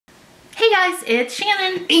guys, it's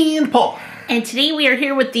Shannon and Paul. And today we are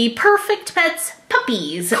here with the Purrfect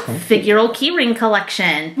Puppies Figural Keyring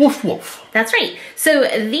collection. Woof woof. That's right. So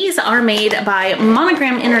these are made by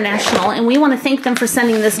Monogram International, and we want to thank them for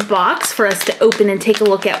sending this box for us to open and take a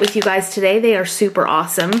look at with you guys today. They are super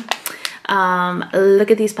awesome. Look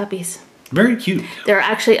at these puppies. Very cute. There are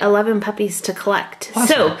actually 11 puppies to collect. Awesome.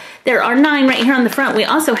 So there are 9 right here on the front. We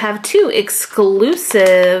also have 2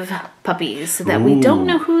 exclusive puppies that we don't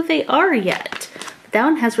know who they are yet. That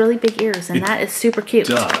one has really big ears, and that is super cute.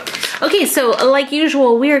 It does. Okay, so like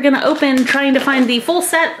usual, we are going to open trying to find the full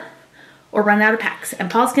set or run out of packs. And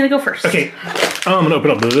Paul's going to go first. Okay, I'm going to open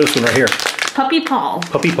up this one right here. Puppy Paul.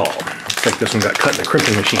 Puppy Paul. Looks like this one got cut in the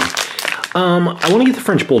crimping machine. I want to get the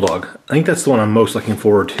French Bulldog. I think that's the one I'm most looking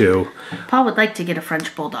forward to. Paul would like to get a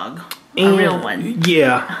French Bulldog. A real one.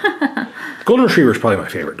 Yeah. Golden Retriever is probably my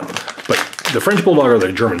favorite dog. But the French Bulldog or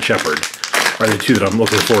the German Shepherd are the 2 that I'm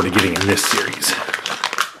looking forward to getting in this series.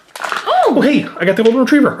 Oh, hey, I got the Golden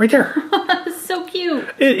Retriever right there. So cute.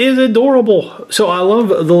 It is adorable. So I love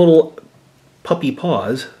the little puppy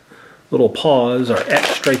paws. Little paws are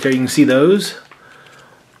etched right there. You can see those.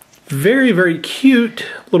 Very, very cute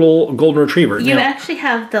little Golden Retriever. You now, actually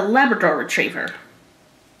have the Labrador Retriever.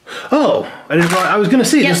 Oh, I was going to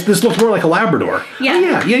say, this looks more like a Labrador. Yeah. Oh,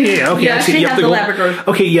 yeah. Okay, You I see. actually have the Labrador.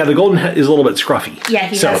 Okay, yeah, the Golden is a little bit scruffy. Yeah,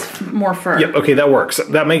 he has more fur. Yep, okay, that works.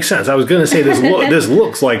 That makes sense. I was going to say this this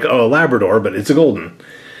looks like a Labrador, but it's a Golden.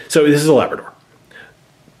 So this is a Labrador.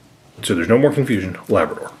 So there's no more confusion.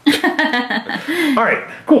 Labrador. All right,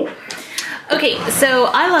 cool. Okay, so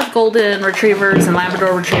I love Golden Retrievers and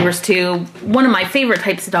Labrador Retrievers too. One of my favorite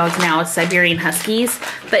types of dogs now is Siberian Huskies.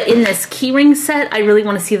 But in this keyring set, I really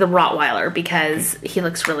want to see the Rottweiler because he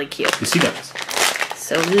looks really cute. Yes, he does.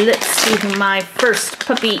 So let's see who my first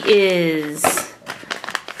puppy is.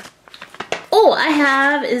 Oh, I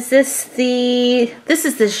have, the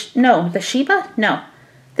Shiba? No.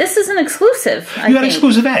 This is an exclusive, You got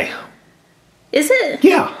exclusive A. Is it?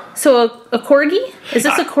 Yeah. So a Corgi? Is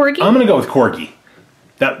this a Corgi? I'm going to go with Corgi.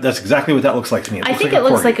 That's exactly what that looks like to me. I think it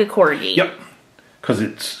looks like a Corgi. Yep. Because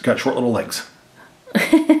it's got short little legs.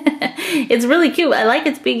 It's really cute. I like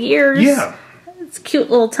its big ears. Yeah. It's cute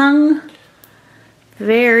little tongue.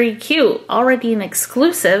 Very cute. Already an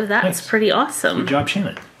exclusive. That's nice. Pretty awesome. Good job,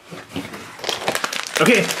 Shannon.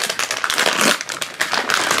 Okay.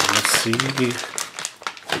 Let's see.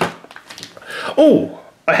 Oh,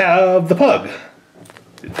 I have the pug.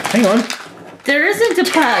 Hang on. There isn't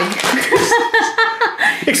a pug.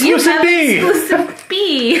 Exclusive B. Exclusive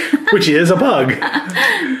B. Which is a pug.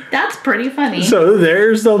 That's pretty funny. So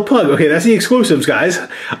there's the pug. Okay, that's the exclusives, guys.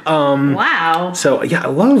 Wow. So yeah, I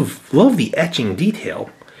love the etching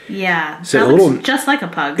detail. Yeah. So that looks just like a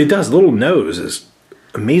pug. It does. Little nose is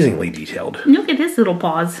amazingly detailed. Look at his little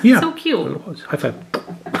paws. Yeah. So cute. High five.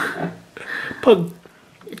 Pug.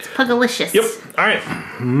 It's pugalicious. Yep. All right.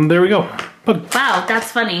 There we go. Pug. Wow,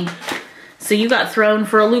 that's funny. So you got thrown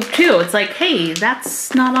for a loop too. It's like, hey,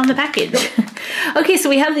 that's not on the package. Okay, so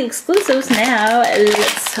we have the exclusives now.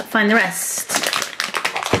 Let's find the rest.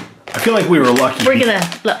 I feel like we were lucky. We're gonna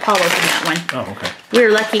let Paul open that one. Oh, okay. We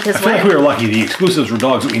were lucky because I feel like we were lucky. The exclusives were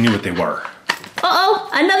dogs that we knew what they were. Uh-oh,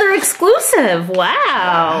 another exclusive. Wow.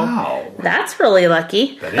 Wow. That's really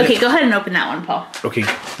lucky. That is. Okay, go ahead and open that one, Paul. Okay.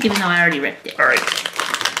 Even though I already ripped it. All right.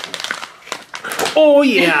 Oh,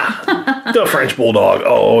 yeah. The French Bulldog.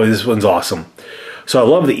 Oh, this one's awesome. So I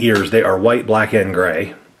love the ears. They are white, black, and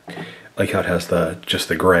gray. Like how it has just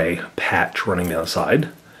the gray patch running down the side.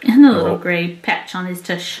 And a little gray patch on his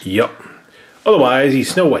tush. Yep. Otherwise,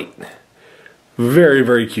 he's Snow White. Very,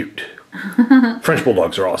 very cute. French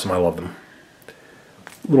Bulldogs are awesome. I love them.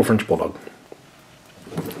 Little French Bulldog.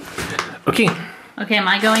 Okay. Okay, am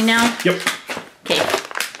I going now? Yep. Okay.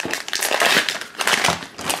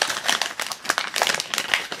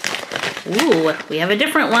 Ooh, we have a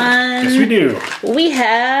different one. Yes, we do. We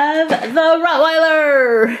have the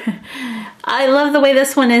Rottweiler. I love the way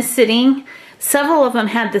this one is sitting. Several of them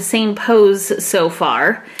had the same pose so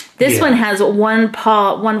far. This one has one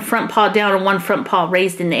front paw down and one front paw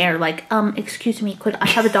raised in the air. Like, excuse me, could I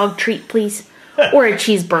have a dog treat, please? Or a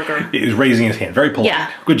cheeseburger. He's raising his hand. Very polite. Yeah.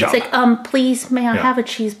 Good job. It's like, please, may I have a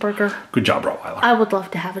cheeseburger? Good job, Rottweiler. I would love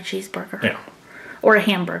to have a cheeseburger. Yeah. Or a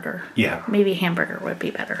hamburger. Yeah. Maybe a hamburger would be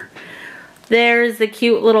better. There's the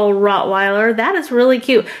cute little Rottweiler. That is really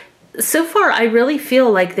cute. So far, I really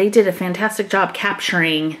feel like they did a fantastic job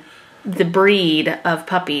capturing the breed of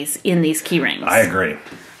puppies in these key rings. I agree.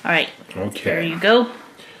 All right. Okay. There you go. All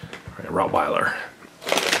right, Rottweiler.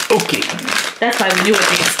 Okay. That's why we knew what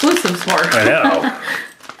the exclusives were. I know.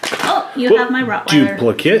 Oh, you have my Rottweiler.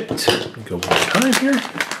 Duplicate. Go one time here.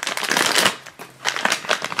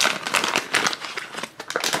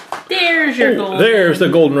 There's your golden. There's the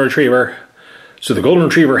golden retriever. So the golden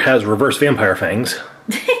retriever has reverse vampire fangs.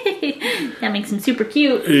 That makes him super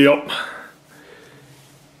cute. Yep.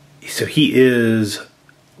 So he is,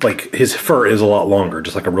 like, his fur is a lot longer,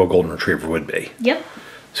 just like a real golden retriever would be. Yep.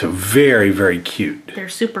 So very, very cute. They're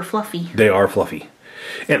super fluffy. They are fluffy.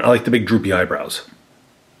 And I like the big droopy eyebrows.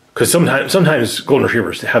 Because sometimes golden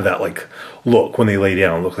retrievers have that, like, look when they lay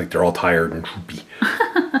down, look like they're all tired and droopy.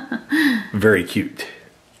 Very cute.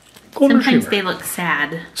 Golden Sometimes retriever. they look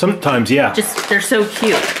sad. Sometimes, yeah. Just, they're so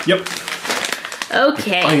cute. Yep.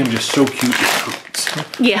 Okay. I am just so cute. It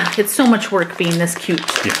hurts. Yeah, it's so much work being this cute.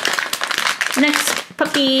 Yeah. Next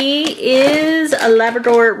puppy is a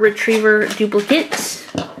Labrador Retriever duplicate.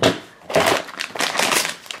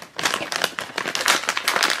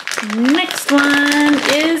 Next one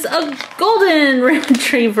is a Golden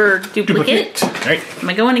Retriever duplicate. All right. Am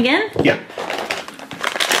I going again? Yeah.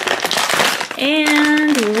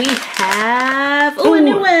 And we have, a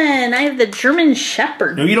new one. I have the German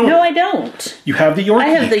Shepherd. No, you don't. No, I don't. You have the Yorkie. I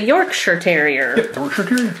have the Yorkshire Terrier. Yep, the Yorkshire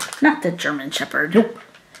Terrier. Not the German Shepherd. Nope.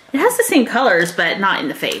 It has the same colors, but not in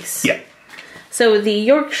the face. Yeah. So the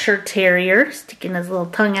Yorkshire Terrier, sticking his little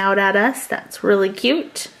tongue out at us. That's really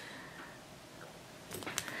cute.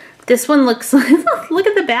 This one looks like, look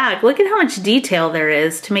at the back. Look at how much detail there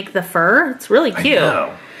is to make the fur. It's really cute. I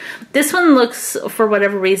know. This one looks, for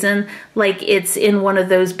whatever reason, like it's in one of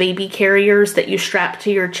those baby carriers that you strap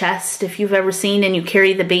to your chest, if you've ever seen, and you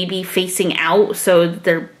carry the baby facing out, so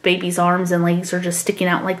their baby's arms and legs are just sticking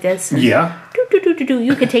out like this. Yeah.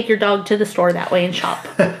 You could take your dog to the store that way and shop.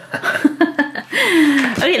 Okay,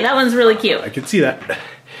 that one's really cute. I can see that.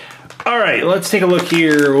 All right, let's take a look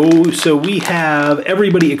here. Oh, so we have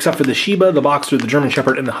everybody except for the Shiba, the Boxer, the German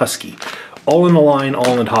Shepherd, and the Husky. All in the line, all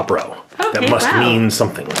in the top row. Okay, that must wow. mean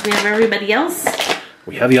something. We have everybody else.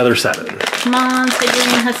 We have the other 7. Come on,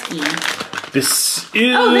 Siberian Husky. This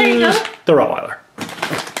is there you go. the Rottweiler.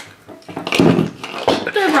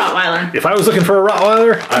 The Rottweiler. If I was looking for a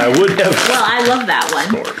Rottweiler, I would have. Well, I love that one.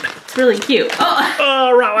 Scored. It's really cute. Oh,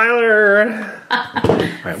 Oh, Rottweiler! All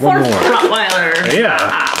right, one fourth more. Rottweiler.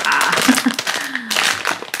 Yeah.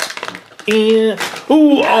 And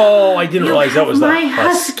oh, I didn't realize that was the my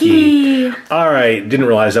husky. All right, didn't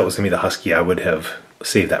realize that was gonna be the Husky. I would have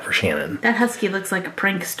saved that for Shannon. That Husky looks like a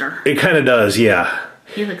prankster. It kind of does, yeah.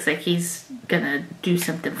 He looks like he's gonna do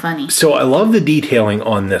something funny. So I love the detailing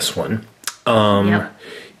on this one. Yep.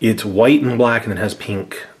 It's white and black, and it has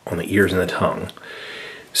pink on the ears and the tongue.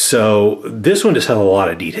 So this one just has a lot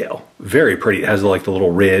of detail. Very pretty. It has like the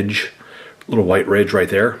little ridge, little white ridge right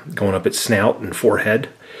there, going up its snout and forehead.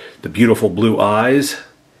 The beautiful blue eyes.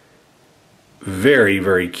 Very,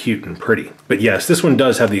 very cute and pretty. But yes, this one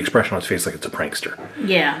does have the expression on its face like it's a prankster.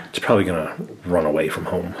 Yeah. It's probably gonna run away from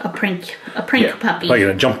home. A prank Yeah, puppy. probably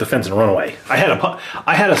gonna jump the fence and run away. I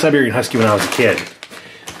had a Siberian Husky when I was a kid.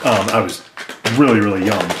 I was really, really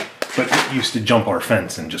young, but it used to jump our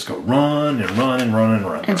fence and just go run and run and run and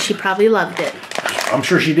run. And she probably loved it. I'm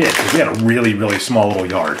sure she did, because we had a really, really small little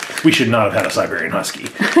yard. We should not have had a Siberian Husky.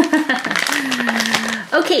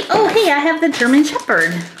 Okay, oh hey, I have the German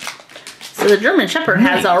Shepherd. So the German Shepherd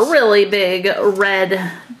has a really big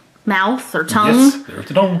red mouth or tongue. Yes, there's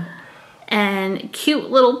the tongue. And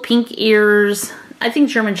cute little pink ears. I think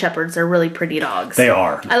German Shepherds are really pretty dogs. They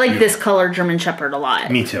are. I like this color German Shepherd a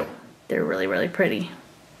lot. Me too. They're really, really pretty.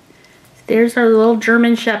 There's our little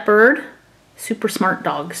German Shepherd. Super smart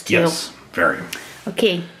dogs too. Yes, very.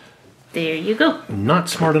 Okay, there you go. Not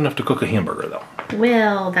smart enough to cook a hamburger, though.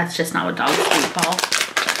 Well, that's just not what dogs do, Paul.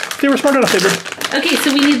 They were smart enough, they did. Okay,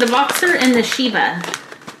 so we need the Boxer and the Shiba.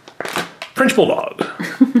 French Bulldog.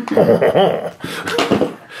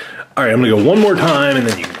 All right, I'm going to go one more time, and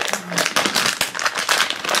then you...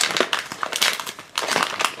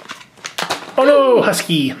 Oh, no,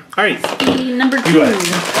 Husky. All right. Husky number 2. You go ahead.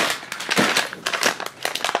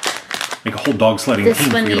 Make a whole dog sledding This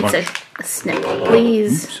team one for you to needs bunch. a snip,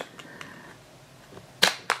 please. Oops.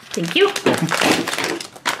 Thank you.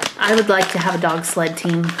 I would like to have a dog sled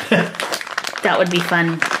team. That would be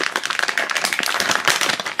fun.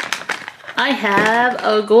 I have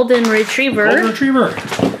a Golden Retriever. Golden Retriever.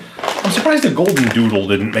 I'm surprised a Golden Doodle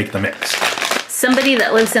didn't make the mix. Somebody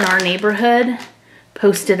that lives in our neighborhood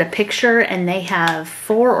posted a picture, and they have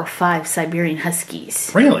 4 or 5 Siberian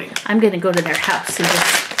Huskies. Really? I'm going to go to their house and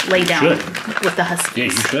just lay down should. with the Huskies. Yeah,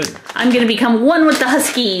 you should. I'm going to become one with the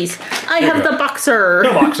Huskies. I have the Boxer. The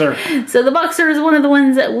Boxer. So the Boxer is one of the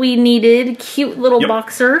ones that we needed. Cute little Yep.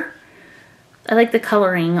 Boxer. I like the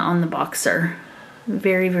coloring on the Boxer.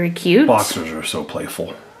 Very, very cute. Boxers are so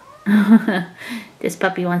playful. This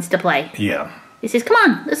puppy wants to play. Yeah. He says, come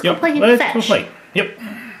on, let's go play Let's fetch. go play. Yep.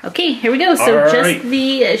 Okay, here we go. So just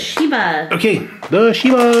the Shiba. Okay, the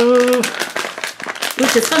Shiba.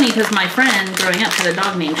 Which is funny because my friend growing up had a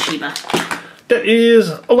dog named Shiba. That is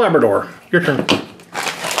a Labrador. Your turn.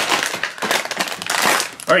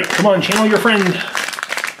 All right, come on, channel your friend.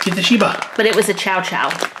 Get the Shiba. But it was a Chow Chow.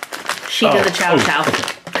 Shiba the Chow Chow.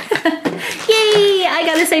 Yay! I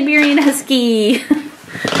got a Siberian Husky.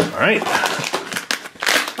 All right.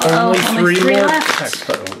 Only three more left. text.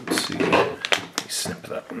 Let's see. Let me snip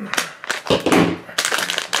that one.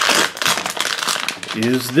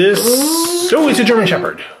 Is this? Ooh. Oh, it's a German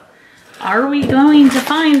Shepherd. Are we going to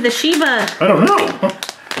find the Shiba? I don't know.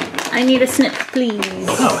 I need a snip, please.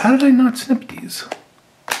 Oh, how did I not snip these?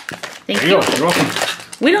 Thank There you. you go. You're welcome.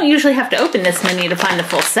 We don't usually have to open this menu to find the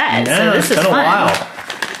full set, so this is been fun. a while.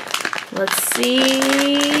 Let's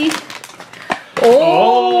see.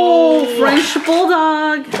 Oh, French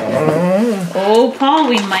Bulldog. Oh, Paul,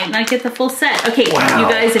 we might not get the full set. Okay, you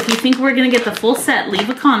guys, if you think we're going to get the full set, leave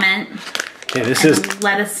a comment. Okay, this is.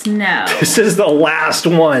 Let us know. This is the last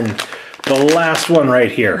one. The last one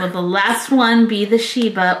right here. Will the last one be the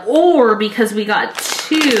Shiba, or because we got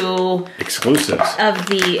 2 exclusives of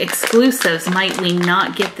the exclusives, might we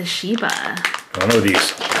not get the Shiba? I don't know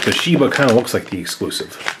these. The Shiba kind of looks like the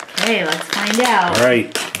exclusive. Okay, let's find out. All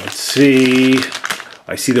right, let's see.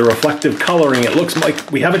 I see the reflective coloring. It looks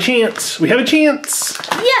like we have a chance. We have a chance.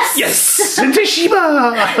 Yes! Yes! It's a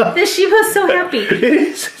Shiba! The Shiba's so happy. It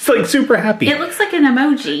is. It's like super happy. It looks like an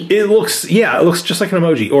emoji. It looks, yeah, it looks just like an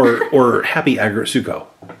emoji. Or happy Agritsuko.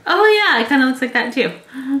 Oh yeah, it kind of looks like that too.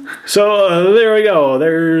 So there we go.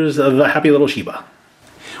 There's the happy little Shiba.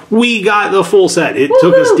 We got the full set. It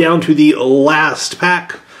took us down to the last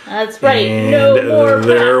pack. That's right. And no more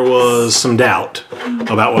there packs. was some doubt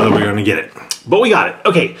about whether we were going to get it. But we got it.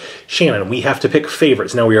 Okay, Shannon, we have to pick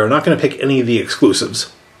favorites. Now, we are not going to pick any of the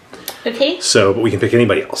exclusives. Okay. So, but we can pick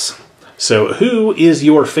anybody else. So, who is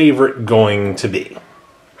your favorite going to be?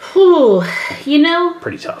 Whew. You know,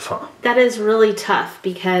 Pretty tough, huh? that is really tough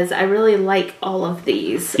because I really like all of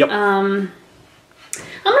these. Yep. I'm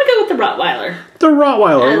going to go with the Rottweiler. The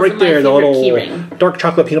Rottweiler, As right my there. The favorite little keyring. dark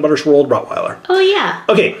chocolate peanut butter swirled Rottweiler. Oh yeah.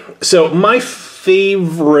 Okay, so my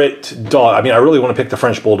favorite dog, I mean, I really want to pick the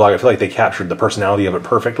French Bulldog. I feel like they captured the personality of it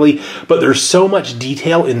perfectly. But there's so much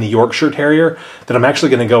detail in the Yorkshire Terrier that I'm actually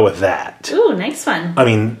going to go with that. Ooh, nice one. I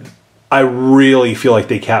mean, I really feel like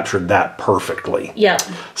they captured that perfectly. Yep.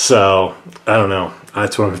 So, I don't know.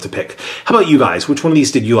 That's what I'm going to have to pick. How about you guys? Which one of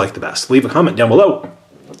these did you like the best? Leave a comment down below.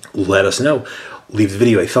 Let us know. Leave the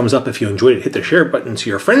video a thumbs up if you enjoyed it. Hit the share button so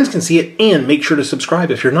your friends can see it. And make sure to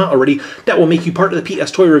subscribe if you're not already. That will make you part of the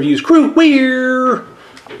PS Toy Reviews crew where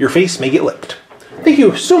your face may get licked. Thank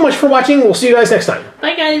you so much for watching. We'll see you guys next time.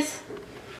 Bye guys.